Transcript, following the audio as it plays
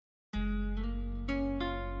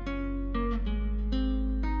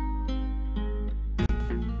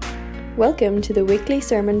Welcome to the weekly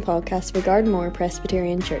sermon podcast for Gardenmore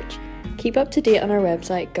Presbyterian Church. Keep up to date on our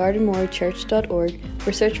website gardenmorechurch.org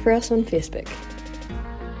or search for us on Facebook.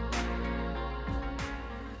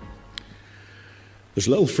 There's a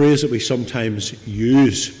little phrase that we sometimes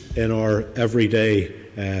use in our everyday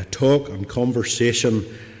talk and conversation,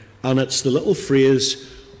 and it's the little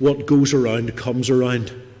phrase, what goes around comes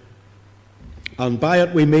around. And by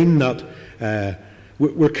it we mean that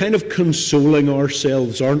we're kind of consoling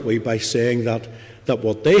ourselves, aren't we, by saying that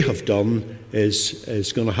what they have done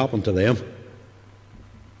is going to happen to them.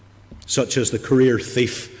 Such as the career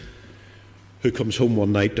thief who comes home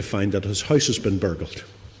one night to find that his house has been burgled.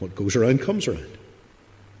 What goes around comes around.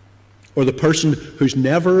 Or the person who's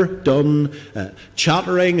never done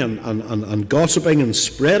chattering and gossiping and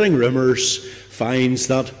spreading rumours finds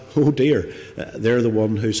that, oh dear, they're the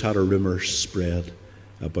one who's had a rumour spread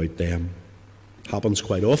about them. Happens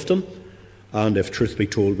quite often, and if truth be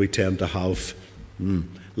told, we tend to have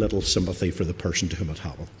little sympathy for the person to whom it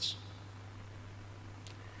happens.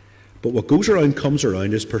 But what goes around comes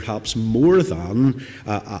around is perhaps more than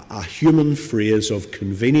a human phrase of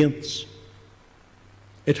convenience.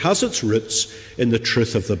 It has its roots in the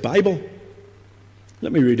truth of the Bible.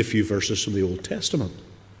 Let me read a few verses from the Old Testament.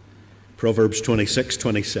 Proverbs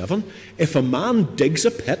 26:27. If a man digs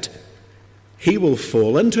a pit, he will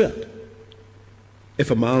fall into it. If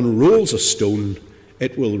a man rolls a stone,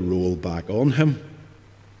 it will roll back on him.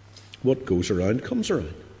 What goes around comes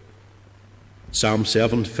around. Psalm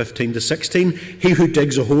 7:15-16. He who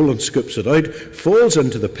digs a hole and scoops it out falls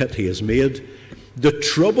into the pit he has made. The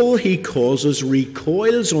trouble he causes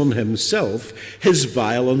recoils on himself. His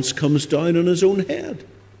violence comes down on his own head.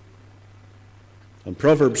 And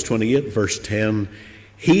Proverbs 28 verse 10.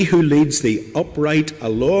 He who leads the upright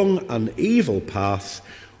along an evil path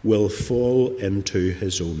will fall into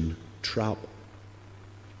his own trap.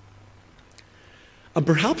 And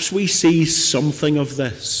perhaps we see something of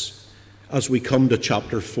this as we come to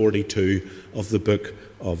chapter 42 of the book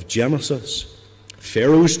of Genesis.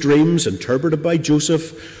 Pharaoh's dreams, interpreted by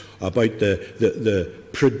Joseph, about the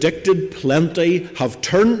predicted plenty have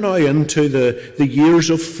turned now into the years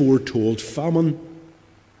of foretold famine.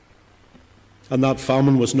 And that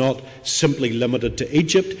famine was not simply limited to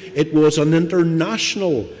Egypt, it was an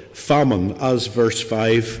international famine, as verse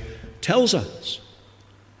 5 tells us.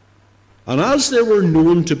 And as there were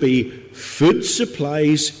known to be food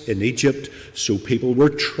supplies in Egypt, so people were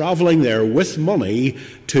travelling there with money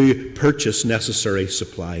to purchase necessary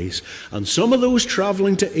supplies. And some of those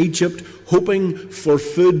travelling to Egypt, hoping for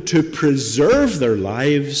food to preserve their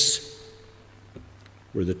lives,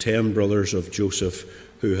 were the 10 brothers of Joseph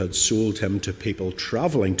who had sold him to people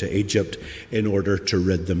travelling to Egypt in order to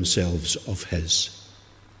rid themselves of his.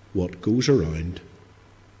 What goes around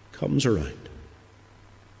comes around.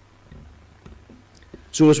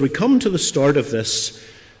 So as we come to the start of this,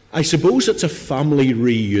 I suppose it's a family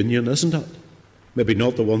reunion, isn't it? Maybe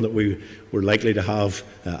not the one that we were likely to have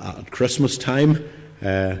at Christmas time,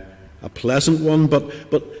 a pleasant one, but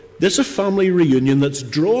this is a family reunion that's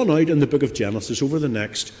drawn out in the book of Genesis over the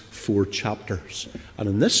next 4 chapters. And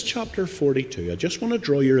in this chapter 42, I just want to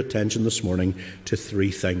draw your attention this morning to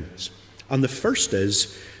 3 things. And the first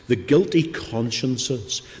is the guilty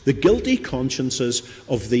consciences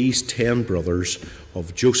of these 10 brothers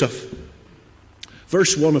of Joseph.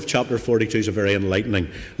 Verse 1 of chapter 42 is a very enlightening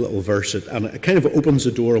little verse, and it kind of opens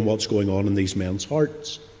the door on what's going on in these men's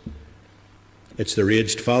hearts. It's their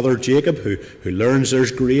aged father Jacob who learns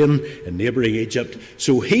there's grain in neighbouring Egypt.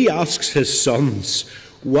 So he asks his sons,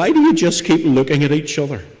 why do you just keep looking at each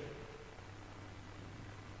other?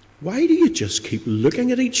 Why do you just keep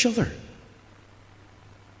looking at each other?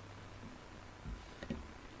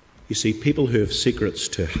 You see, people who have secrets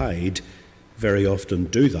to hide very often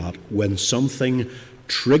do that when something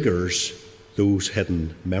triggers those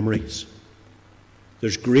hidden memories.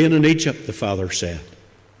 There's grain in Egypt, the father said.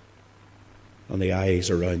 And the eyes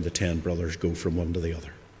around the 10 brothers go from one to the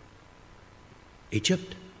other.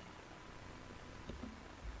 Egypt?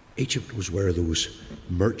 Egypt was where those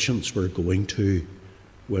merchants were going to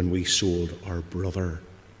when we sold our brother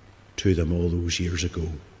to them all those years ago.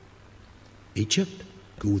 Egypt?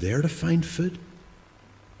 Go there to find food?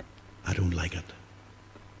 I don't like it.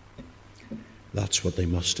 That's what they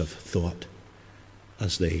must have thought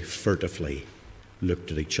as they furtively looked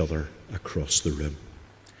at each other across the room.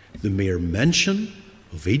 The mere mention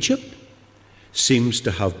of Egypt seems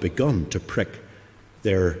to have begun to prick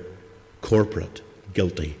their corporate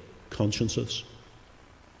guilty consciences.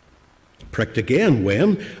 Pricked again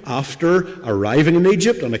when, after arriving in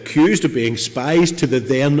Egypt and accused of being spies to the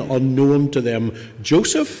then unknown to them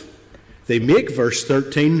Joseph, They make verse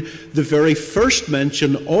 13 the very first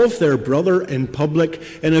mention of their brother in public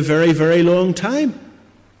in a very, very long time.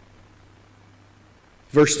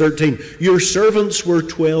 Verse 13, your servants were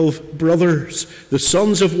 12 brothers, the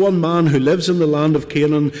sons of one man who lives in the land of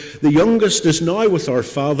Canaan. The youngest is now with our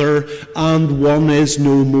father, and one is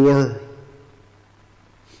no more.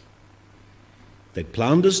 They'd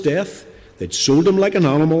planned his death. They'd sold him like an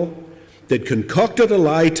animal. They'd concocted a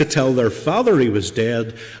lie to tell their father he was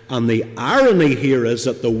dead. And the irony here is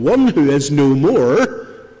that the one who is no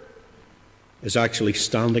more is actually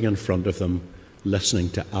standing in front of them, listening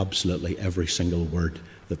to absolutely every single word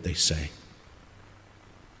that they say.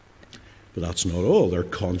 But that's not all. Their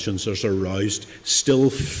consciences are roused still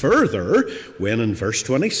further when in verse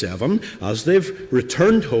 27, as they've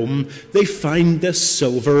returned home, they find this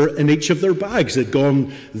silver in each of their bags. They'd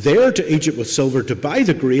gone there to Egypt with silver to buy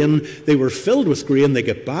the grain. They were filled with grain. They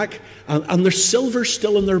get back, and there's silver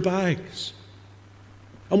still in their bags.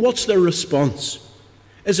 And what's their response?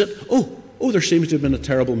 Is it, oh, there seems to have been a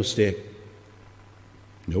terrible mistake?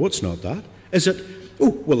 No, it's not that. Is it,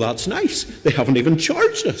 oh, well, that's nice. They haven't even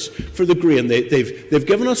charged us for the grain. They've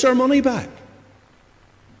given us our money back.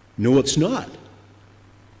 No, it's not.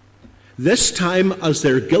 This time, as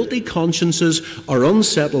their guilty consciences are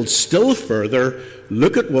unsettled still further,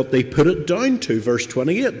 look at what they put it down to. Verse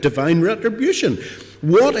 28, divine retribution.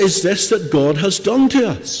 What is this that God has done to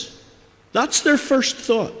us? That's their first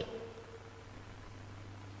thought.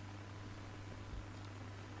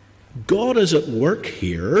 God is at work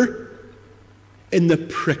here in the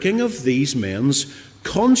pricking of these men's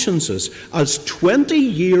consciences, as 20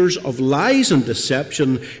 years of lies and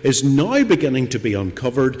deception is now beginning to be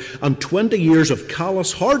uncovered, and 20 years of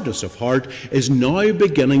callous hardness of heart is now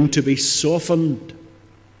beginning to be softened.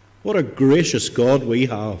 What a gracious God we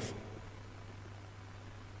have.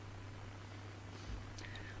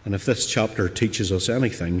 And if this chapter teaches us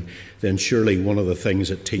anything, then surely one of the things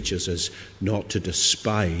it teaches is not to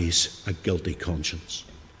despise a guilty conscience.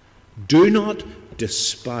 Do not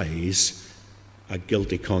despise a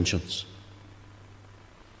guilty conscience.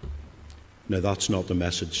 Now, that's not the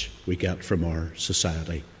message we get from our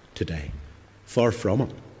society today. Far from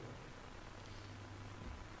it.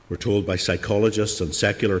 We're told by psychologists and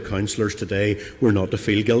secular counsellors today we're not to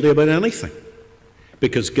feel guilty about anything,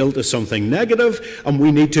 because guilt is something negative, and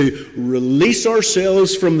we need to release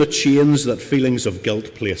ourselves from the chains that feelings of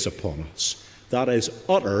guilt place upon us. That is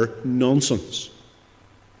utter nonsense.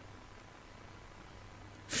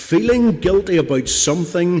 Feeling guilty about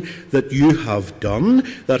something that you have done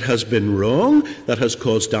that has been wrong, that has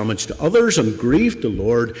caused damage to others and grieved the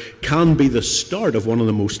Lord, can be the start of one of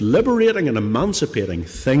the most liberating and emancipating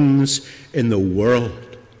things in the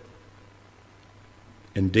world.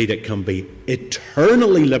 Indeed, it can be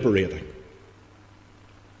eternally liberating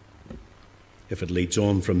if it leads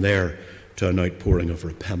on from there to an outpouring of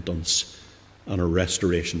repentance and a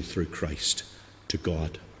restoration through Christ to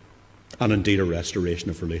God, and indeed a restoration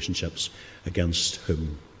of relationships against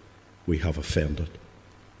whom we have offended.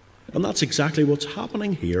 And that's exactly what's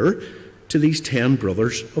happening here to these 10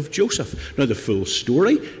 brothers of Joseph. Now, the full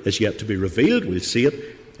story is yet to be revealed. We'll see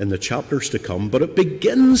it in the chapters to come, but it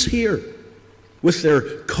begins here with their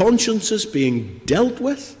consciences being dealt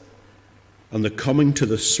with and the coming to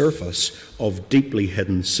the surface of deeply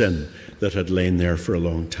hidden sin that had lain there for a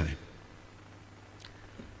long time.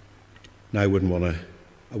 Now, I wouldn't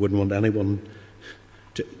want anyone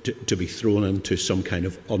to be thrown into some kind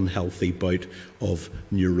of unhealthy bout of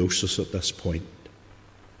neurosis at this point.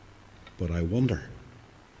 But I wonder,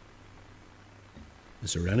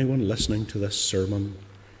 is there anyone listening to this sermon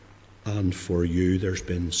and for you there's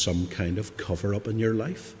been some kind of cover-up in your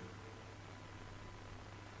life?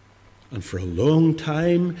 And for a long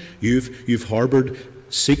time you've harboured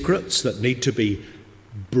secrets that need to be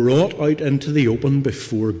brought out into the open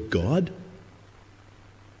before God?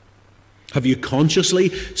 Have you consciously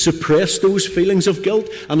suppressed those feelings of guilt,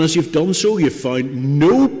 and as you've done so, you've found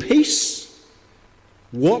no peace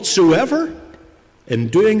whatsoever in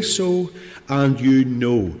doing so, and you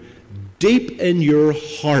know deep in your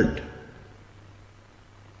heart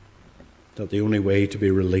that the only way to be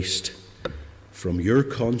released from your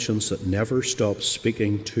conscience that never stops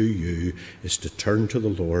speaking to you is to turn to the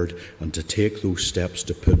Lord and to take those steps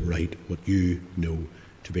to put right what you know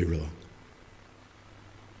to be wrong.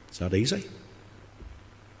 Is that easy?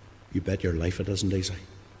 You bet your life it isn't easy.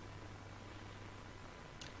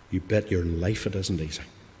 You bet your life it isn't easy.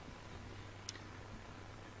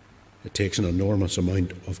 It takes an enormous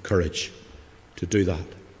amount of courage to do that.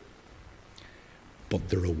 But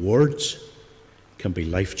the rewards can be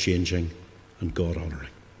life-changing and God-honouring.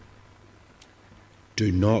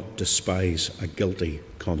 Do not despise a guilty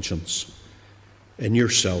conscience in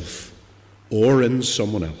yourself or in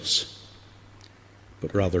someone else,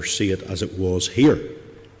 but rather see it as it was here,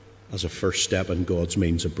 as a first step in God's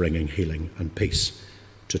means of bringing healing and peace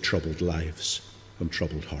to troubled lives and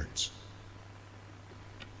troubled hearts.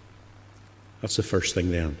 That's the first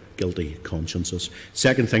thing then, guilty consciences.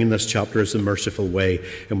 Second thing in this chapter is the merciful way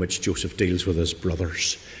in which Joseph deals with his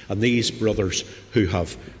brothers. And these brothers who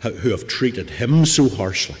have treated him so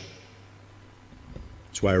harshly.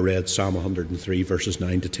 That's why I read Psalm 103 verses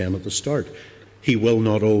 9 to 10 at the start. He will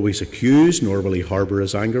not always accuse, nor will he harbour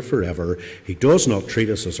his anger forever. He does not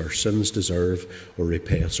treat us as our sins deserve, or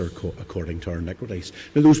repay us according to our iniquities.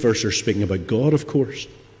 Now those verses are speaking about God, of course.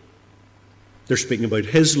 They're speaking about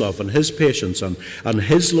his love and his patience and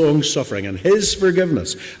his long suffering and his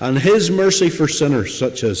forgiveness and his mercy for sinners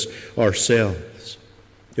such as ourselves.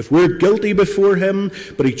 If we're guilty before him,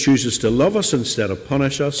 but he chooses to love us instead of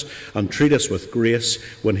punish us and treat us with grace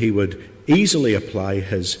when he would easily apply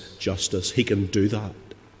his justice, he can do that.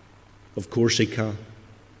 Of course he can.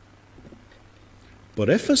 But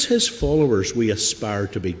if as his followers we aspire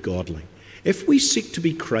to be godly, if we seek to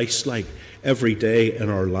be Christ-like every day in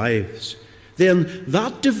our lives, then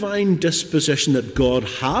that divine disposition that God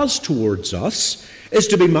has towards us is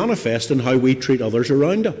to be manifest in how we treat others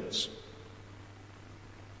around us.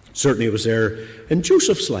 Certainly it was there in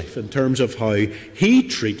Joseph's life in terms of how he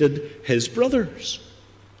treated his brothers.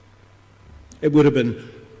 It would have been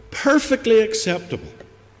perfectly acceptable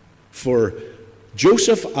for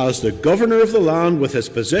Joseph, as the governor of the land with his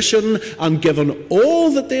position and given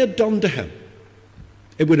all that they had done to him,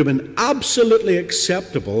 it would have been absolutely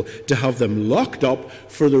acceptable to have them locked up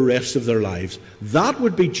for the rest of their lives. That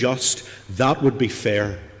would be just, that would be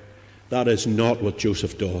fair. That is not what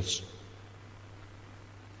Joseph does.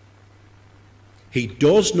 He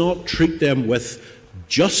does not treat them with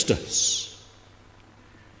justice.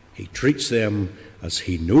 He treats them as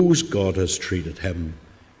he knows God has treated him,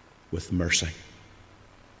 with mercy.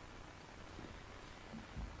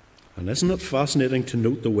 And isn't it fascinating to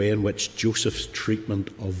note the way in which Joseph's treatment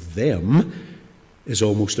of them is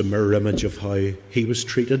almost a mirror image of how he was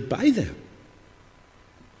treated by them?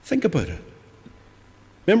 Think about it.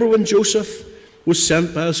 Remember when Joseph was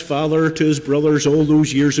sent by his father to his brothers all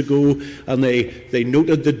those years ago, and they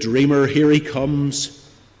noted the dreamer, here he comes.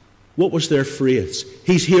 What was their phrase?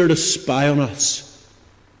 He's here to spy on us.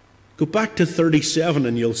 Go back to 37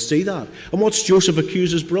 and you'll see that. And what's Joseph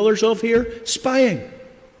accused his brothers of here? Spying.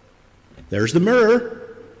 There's the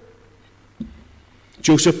mirror.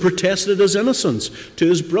 Joseph protested his innocence to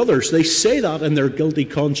his brothers. They say that in their guilty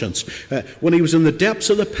conscience. When he was in the depths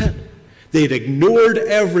of the pit, they'd ignored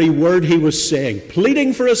every word he was saying,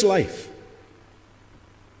 pleading for his life.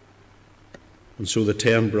 And so the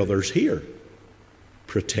 10 brothers here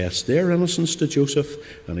protest their innocence to Joseph,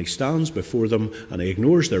 and he stands before them and he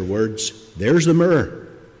ignores their words. There's the mirror.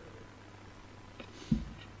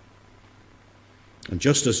 And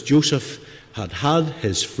just as Joseph had had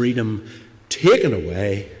his freedom taken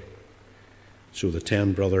away, so the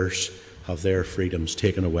 10 brothers have their freedoms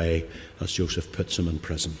taken away as Joseph puts them in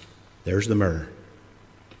prison. There's the mirror.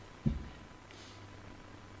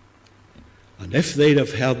 And if they'd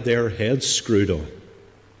have had their heads screwed on,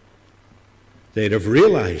 they'd have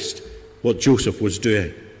realized what Joseph was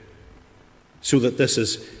doing, so that this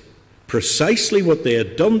is precisely what they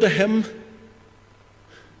had done to him,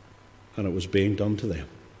 and it was being done to them.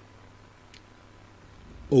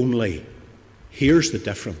 Only, here's the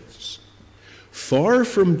difference. Far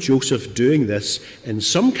from Joseph doing this in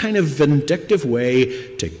some kind of vindictive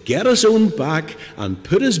way to get his own back and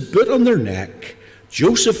put his boot on their neck,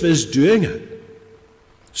 Joseph is doing it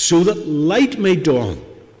so that light may dawn,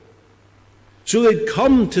 so they'd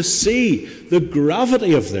come to see the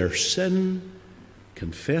gravity of their sin,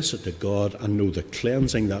 confess it to God, and know the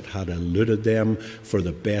cleansing that had eluded them for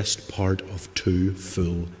the best part of 2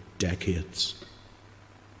 full decades.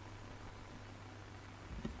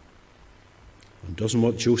 And doesn't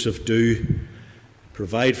what Joseph do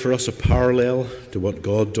provide for us a parallel to what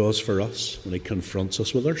God does for us when he confronts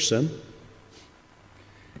us with our sin?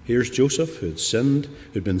 Here's Joseph,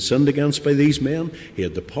 who'd been sinned against by these men. He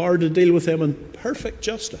had the power to deal with them in perfect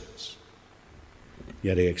justice.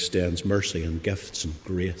 Yet he extends mercy and gifts and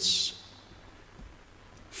grace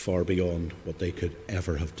far beyond what they could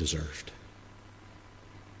ever have deserved.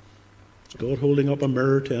 Is God holding up a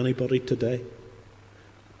mirror to anybody today?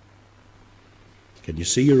 Can you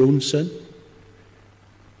see your own sin?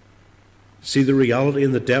 See the reality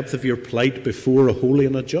and the depth of your plight before a holy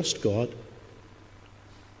and a just God?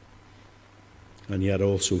 And yet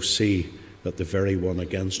also see that the very one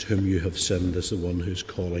against whom you have sinned is the one who's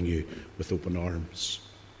calling you with open arms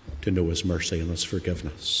to know his mercy and his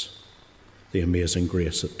forgiveness, the amazing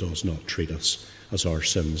grace that does not treat us as our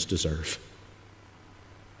sins deserve.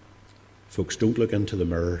 Folks, don't look into the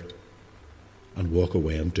mirror and walk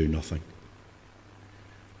away and do nothing.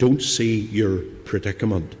 Don't see your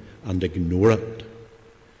predicament and ignore it.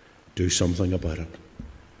 Do something about it.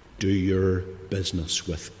 Do your business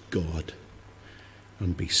with God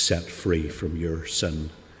and be set free from your sin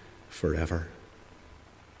forever.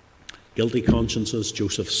 Guilty consciences,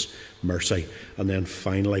 Joseph's mercy, and then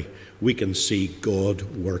finally we can see God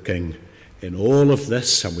working in all of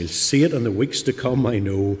this, and we'll see it in the weeks to come, I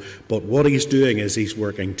know, but what he's doing is he's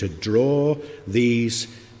working to draw these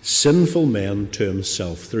sinful men to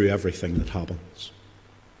himself through everything that happens.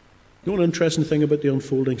 You know an interesting thing about the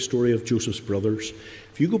unfolding story of Joseph's brothers?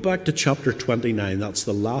 If you go back to chapter 29, that's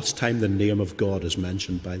the last time the name of God is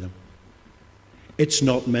mentioned by them. It's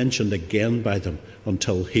not mentioned again by them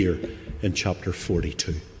until here in chapter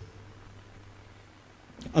 42.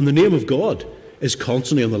 And the name of God is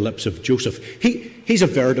constantly on the lips of Joseph. He's a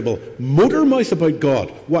veritable motor mouth about God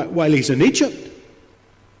while he's in Egypt.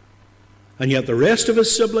 And yet the rest of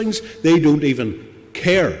his siblings, they don't even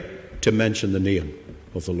care to mention the name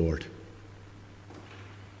of the Lord.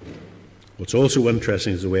 What's also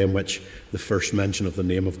interesting is the way in which the first mention of the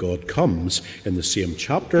name of God comes in the same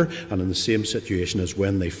chapter and in the same situation as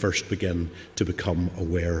when they first begin to become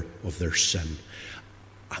aware of their sin.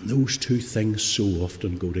 And those two things so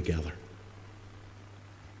often go together.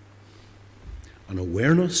 An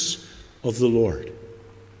awareness of the Lord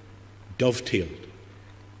dovetailed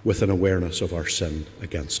with an awareness of our sin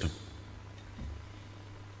against him.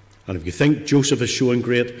 And if you think Joseph is showing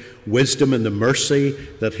great wisdom in the mercy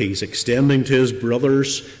that he's extending to his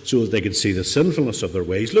brothers so that they can see the sinfulness of their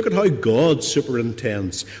ways, look at how God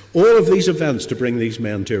superintends all of these events to bring these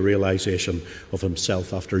men to a realization of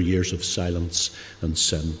himself after years of silence and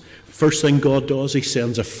sin. First thing God does, he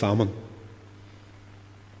sends a famine.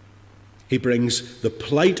 He brings the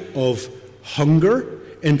plight of hunger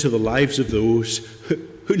into the lives of those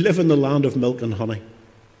who live in the land of milk and honey.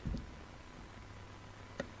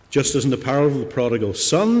 Just as in the parable of the prodigal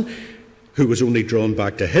son, who was only drawn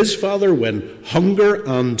back to his father when hunger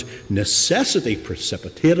and necessity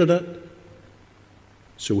precipitated it,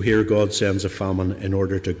 so here God sends a famine in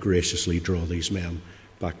order to graciously draw these men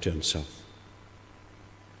back to himself.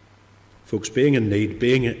 Folks, being in need,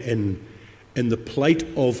 being in the plight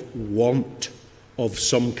of want of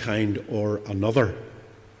some kind or another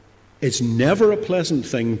is never a pleasant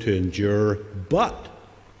thing to endure, but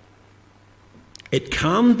it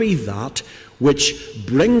can be that which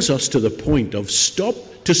brings us to the point of stop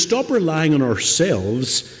relying on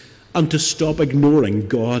ourselves and to stop ignoring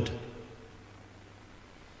God.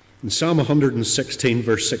 In Psalm 116,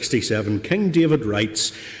 verse 67, King David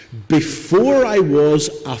writes, "Before I was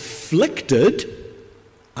afflicted,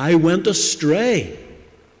 I went astray,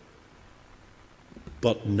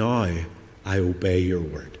 but now I obey your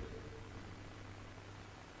word."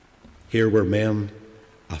 Here were men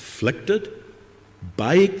afflicted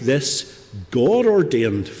by this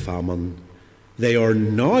God-ordained famine. They are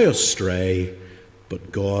now astray,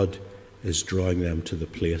 but God is drawing them to the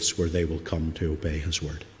place where they will come to obey his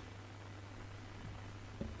word.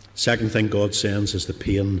 Second thing God sends is the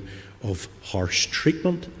pain of harsh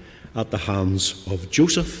treatment at the hands of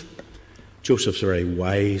Joseph. Joseph's very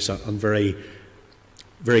wise and very,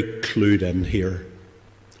 very clued in here.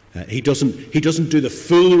 He doesn't do the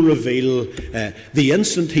full reveal the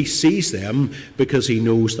instant he sees them, because he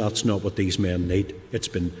knows that's not what these men need. It's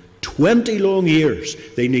been 20 long years.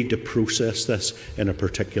 They need to process this in a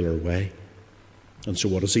particular way. And so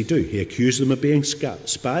what does he do? He accuses them of being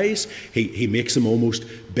spies. He makes them almost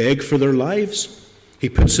beg for their lives. He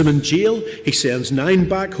puts them in jail. He sends 9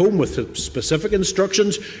 back home with specific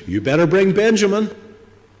instructions. You better bring Benjamin.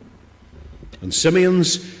 And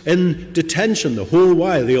Simeon's in detention the whole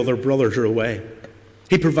while the other brothers are away.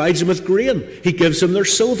 He provides them with grain. He gives them their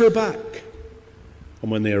silver back.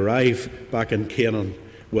 And when they arrive back in Canaan,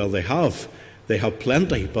 well, they have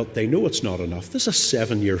plenty, but they know it's not enough. This is a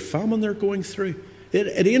 7-year famine they're going through.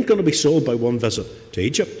 It ain't going to be solved by one visit to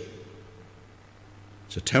Egypt.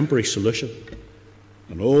 It's a temporary solution.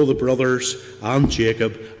 And all the brothers and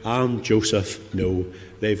Jacob and Joseph know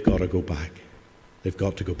they've got to go back. They've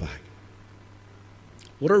got to go back.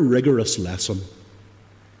 What a rigorous lesson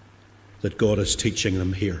that God is teaching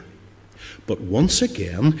them here. But once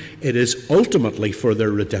again, it is ultimately for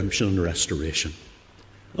their redemption and restoration.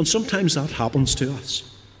 And sometimes that happens to us.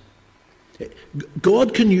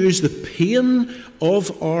 God can use the pain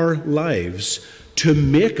of our lives to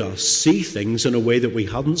make us see things in a way that we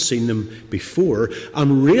hadn't seen them before,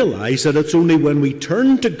 and realize that it's only when we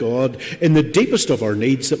turn to God in the deepest of our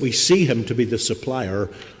needs that we see him to be the supplier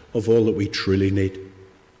of all that we truly need.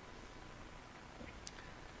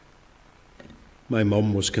 My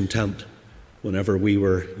mum was content whenever we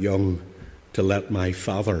were young to let my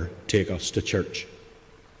father take us to church.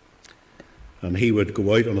 And he would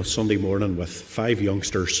go out on a Sunday morning with 5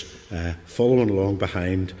 youngsters following along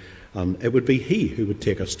behind, and it would be he who would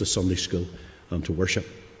take us to Sunday school and to worship.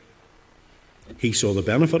 He saw the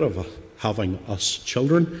benefit of having us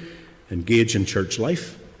children engage in church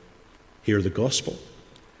life, hear the gospel,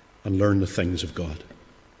 and learn the things of God.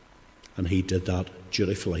 And he did that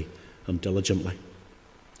dutifully and diligently.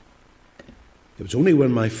 It was only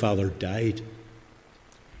when my father died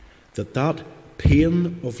that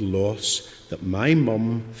pain of loss that my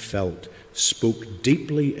mum felt spoke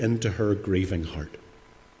deeply into her grieving heart.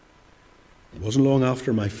 It wasn't long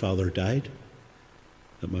after my father died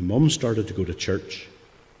that my mum started to go to church,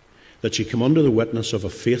 that she came under the witness of a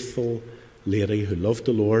faithful lady who loved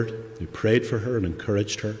the Lord, who prayed for her and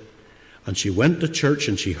encouraged her. And she went to church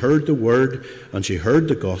and she heard the word and she heard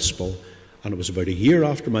the gospel. And it was about a year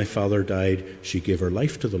after my father died, she gave her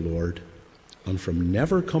life to the Lord. And from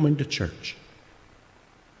never coming to church,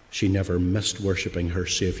 she never missed worshipping her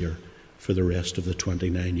Saviour for the rest of the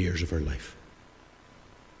 29 years of her life.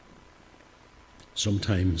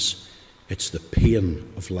 Sometimes it's the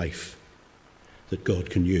pain of life that God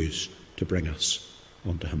can use to bring us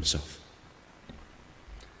unto himself.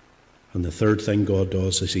 And the third thing God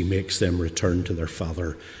does is he makes them return to their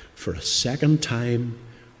father for a second time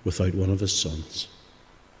without one of his sons.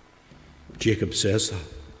 Jacob says that.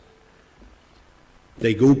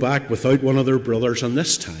 They go back without one of their brothers, and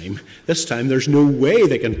this time there's no way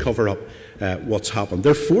they can cover up what's happened.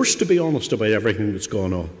 They're forced to be honest about everything that's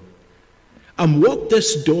gone on. And what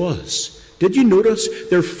this does, did you notice?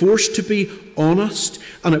 They're forced to be honest,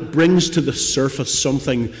 and it brings to the surface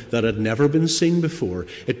something that had never been seen before.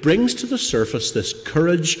 It brings to the surface this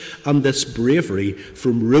courage and this bravery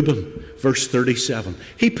from Reuben, verse 37.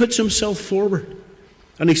 He puts himself forward.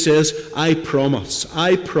 And he says, I promise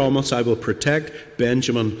I will protect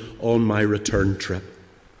Benjamin on my return trip.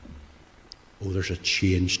 Oh, there's a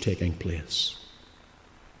change taking place.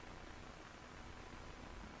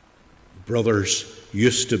 Brothers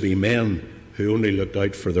used to be men who only looked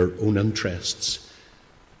out for their own interests,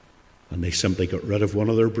 and they simply got rid of one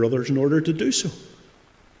of their brothers in order to do so.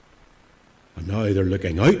 And now they're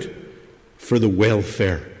looking out for the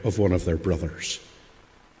welfare of one of their brothers,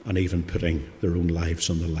 and even putting their own lives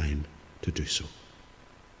on the line to do so.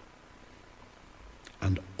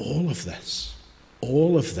 And all of this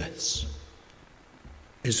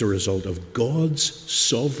is the result of God's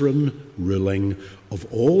sovereign ruling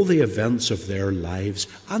of all the events of their lives,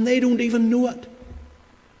 and they don't even know it.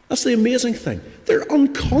 That's the amazing thing. They're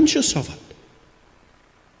unconscious of it.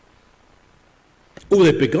 Oh,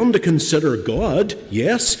 they've begun to consider God,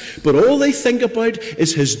 yes, but all they think about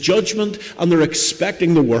is his judgment, and they're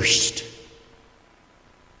expecting the worst.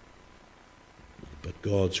 But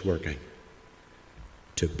God's working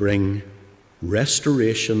to bring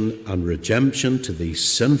restoration and redemption to these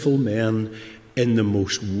sinful men in the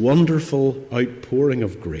most wonderful outpouring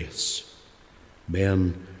of grace.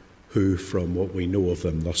 Men who, from what we know of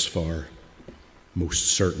them thus far,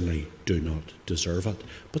 most certainly do not deserve it.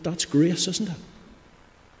 But that's grace, isn't it?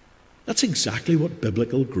 That's exactly what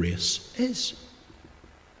biblical grace is.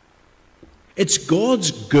 It's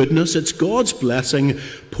God's goodness, it's God's blessing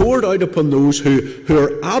poured out upon those who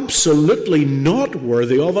are absolutely not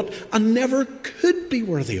worthy of it and never could be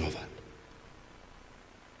worthy of it.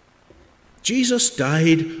 Jesus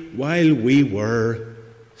died while we were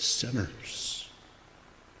sinners,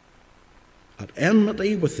 at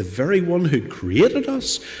enmity with the very one who created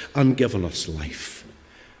us and given us life.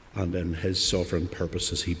 And in his sovereign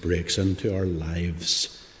purposes, he breaks into our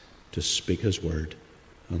lives to speak his word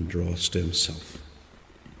and draw us to himself.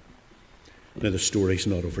 Now, the story's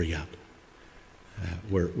not over yet.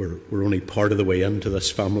 We're only part of the way into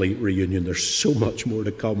this family reunion. There's so much more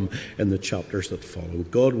to come in the chapters that follow.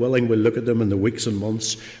 God willing, we'll look at them in the weeks and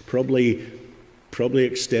months, probably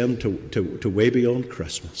extend to way beyond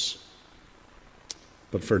Christmas.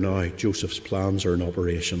 But for now, Joseph's plans are in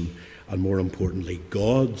operation, and more importantly,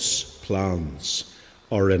 God's plans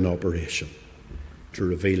are in operation to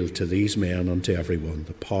reveal to these men and to everyone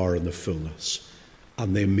the power and the fullness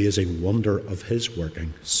and the amazing wonder of his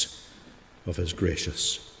workings, of his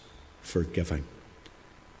gracious, forgiving,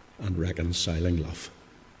 and reconciling love.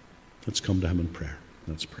 Let's come to him in prayer.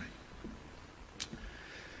 Let's pray.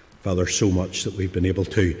 Father, so much that we've been able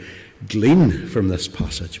to glean from this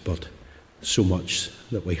passage, but so much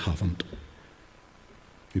that we haven't.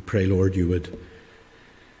 We pray, Lord, you would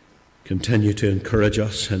continue to encourage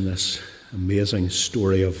us in this amazing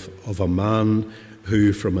story of a man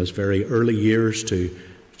who, from his very early years to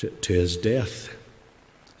his death,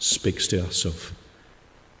 speaks to us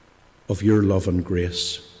of your love and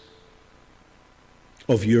grace,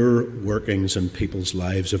 of your workings in people's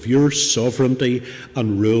lives, of your sovereignty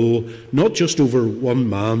and rule, not just over one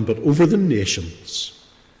man, but over the nations,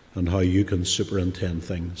 and how you can superintend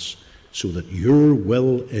things so that your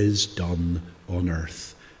will is done on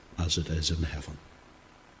earth as it is in heaven.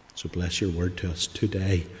 So bless your word to us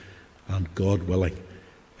today, and God willing,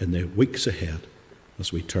 in the weeks ahead,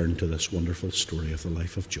 as we turn to this wonderful story of the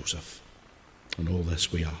life of Joseph. And all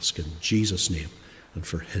this we ask in Jesus' name and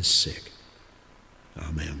for his sake.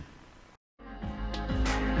 Amen.